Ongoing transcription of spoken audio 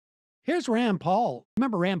Here's Rand Paul.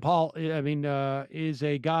 Remember Rand Paul, is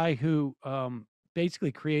a guy who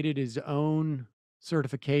basically created his own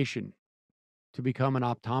certification to become an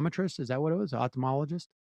optometrist. Is that what it was? Ophthalmologist?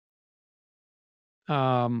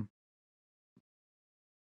 I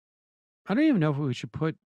don't even know if we should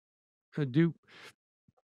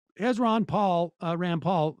Here's Rand Paul,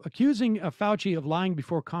 accusing Fauci of lying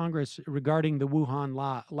before Congress regarding the Wuhan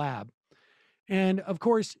lab. And of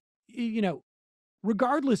course,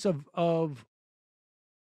 regardless of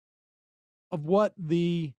what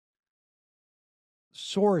the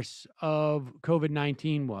source of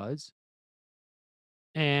COVID-19 was,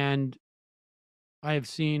 and I've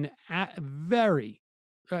seen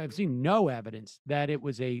no evidence that it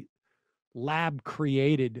was a lab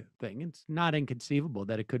created thing. It's not inconceivable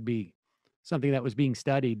that it could be something that was being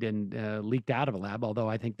studied and leaked out of a lab, although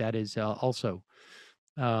I think that is also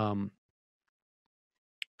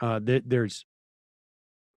there's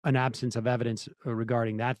an absence of evidence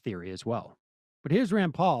regarding that theory as well. But here's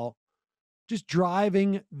Rand Paul just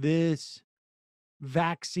driving this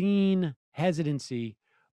vaccine hesitancy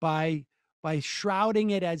by shrouding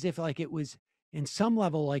it as if like it was in some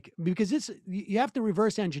level, like, because you have to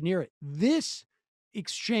reverse engineer it. This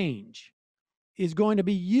exchange is going to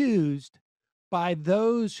be used by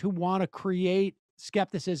those who want to create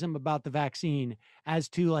skepticism about the vaccine as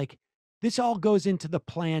to like, this all goes into the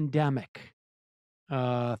plandemic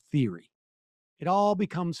theory. It all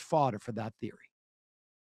becomes fodder for that theory.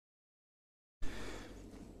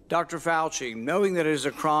 Dr. Fauci, knowing that it is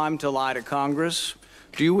a crime to lie to Congress,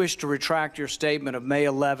 do you wish to retract your statement of May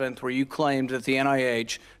 11th where you claimed that the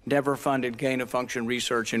NIH never funded gain-of-function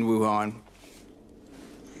research in Wuhan?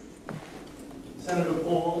 Senator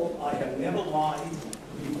Paul, I have never lied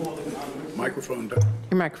before the Congress. Microphone.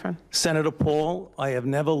 Your microphone. Senator Paul, I have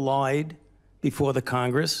never lied before the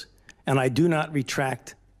Congress, and I do not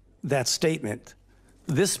retract that statement.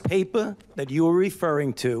 This paper that you are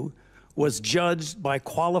referring to was judged by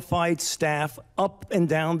qualified staff up and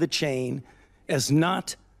down the chain as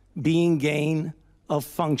not being gain of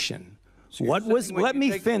function. So let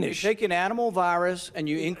me finish. You take an animal virus and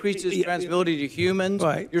you increase its transmissibility to humans,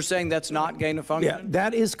 right. You're saying that's not gain of function? Yeah,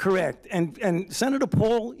 that is correct. And Senator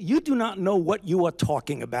Paul, you do not know what you are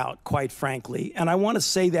talking about, quite frankly. And I want to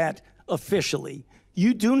say that officially.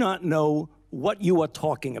 You do not know what you are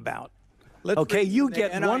talking about. You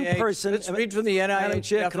get NIH, one person. Let's read from the NIH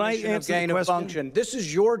definition of gain of function. This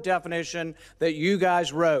is your definition that you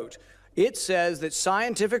guys wrote. It says that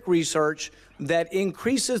scientific research that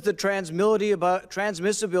increases the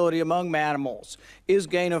transmissibility among mammals is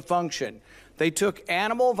gain of function. They took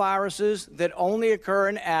animal viruses that only occur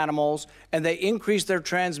in animals and they increased their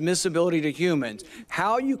transmissibility to humans.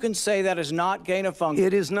 How you can say that is not gain of function?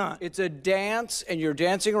 It is not. It's a dance, and you're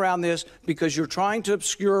dancing around this because you're trying to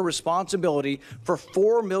obscure responsibility for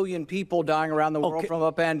 4 million people dying around the world from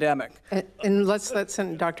a pandemic. And let's let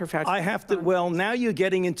Dr. Fauci. I have to, well, now you're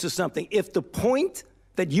getting into something. If the point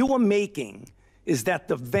that you are making is that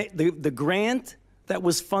the grant that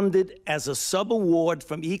was funded as a sub-award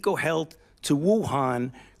from EcoHealth to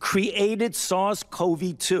Wuhan created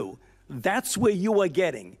SARS-CoV-2. That's where you are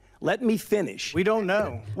getting. Let me finish. We don't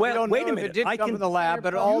know. Well, we don't wait know a minute. If it did come from the lab,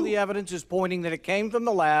 but all the evidence is pointing that it came from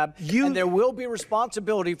the lab, and there will be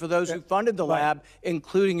responsibility for those who funded the lab,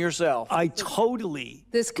 including yourself. I totally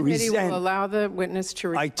This committee will allow the witness to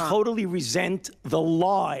respond. I totally resent the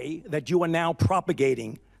lie that you are now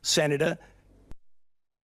propagating, Senator.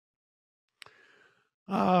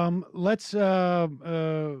 Let's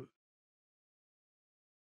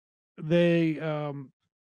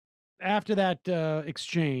after that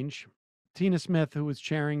exchange, Tina Smith, who was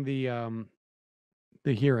chairing the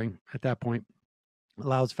hearing at that point,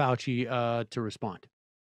 allows Fauci to respond.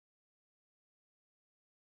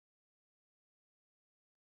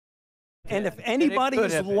 And if anybody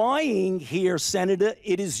is lying here, Senator,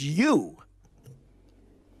 it is you.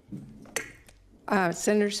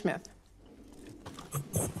 Senator Smith.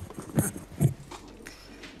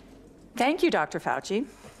 Thank you, Dr. Fauci.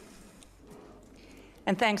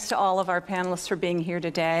 And thanks to all of our panelists for being here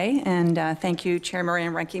today. And thank you, Chair Murray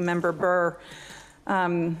and Ranking Member Burr.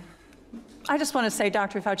 I just want to say,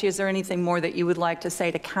 Dr. Fauci, is there anything more that you would like to say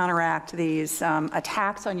to counteract these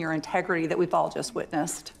attacks on your integrity that we've all just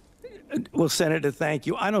witnessed? Well, Senator, thank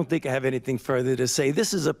you. I don't think I have anything further to say.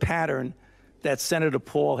 This is a pattern that Senator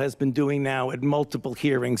Paul has been doing now at multiple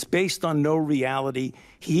hearings based on no reality.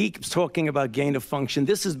 He keeps talking about gain of function.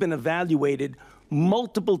 This has been evaluated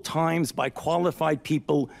multiple times by qualified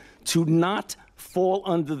people to not fall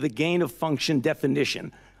under the gain of function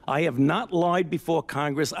definition. I have not lied before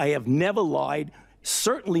Congress. I have never lied,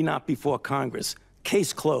 certainly not before Congress.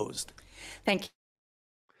 Case closed. Thank you.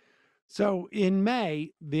 So in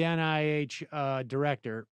May, the NIH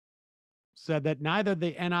director said that neither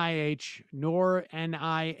the NIH nor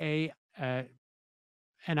NIAID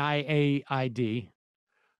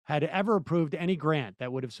had ever approved any grant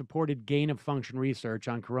that would have supported gain-of-function research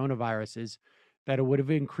on coronaviruses that would have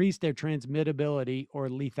increased their transmittability or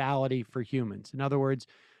lethality for humans. In other words,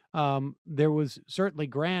 there was certainly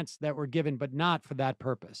grants that were given, but not for that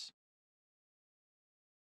purpose.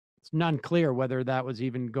 It's unclear whether that was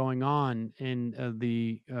even going on in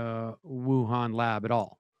the Wuhan lab at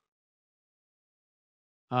all.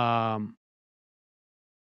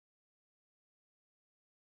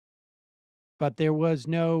 But there was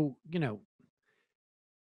no,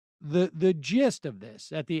 the gist of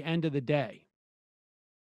this at the end of the day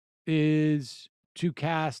is to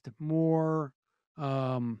cast more,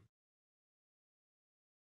 I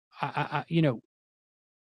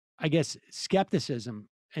guess, skepticism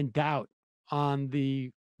and doubt on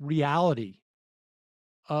the reality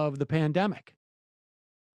of the pandemic.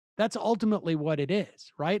 That's ultimately what it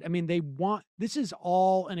is, right? I mean, this is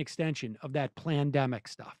all an extension of that plandemic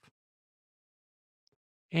stuff.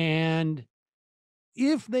 And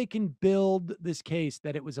if they can build this case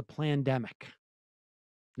that it was a plandemic,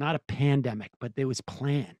 not a pandemic, but it was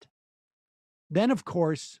planned, then of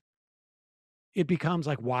course it becomes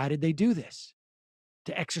like, why did they do this?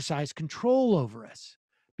 To exercise control over us,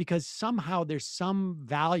 because somehow there's some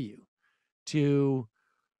value to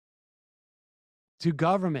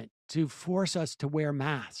government to force us to wear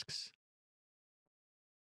masks.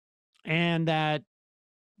 And that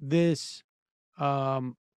this,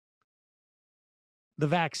 the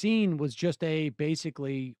vaccine was just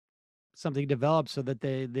basically something developed so that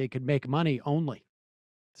they could make money only.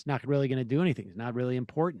 It's not really going to do anything. It's not really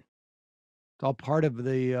important. It's all part of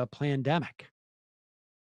the plandemic.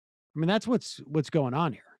 I mean, that's what's going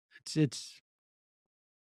on here.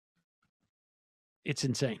 It's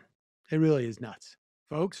insane. It really is nuts.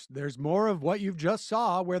 Folks, there's more of what you've just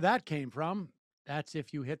saw where that came from. That's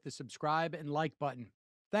if you hit the subscribe and like button.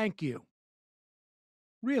 Thank you.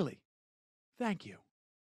 Really, thank you.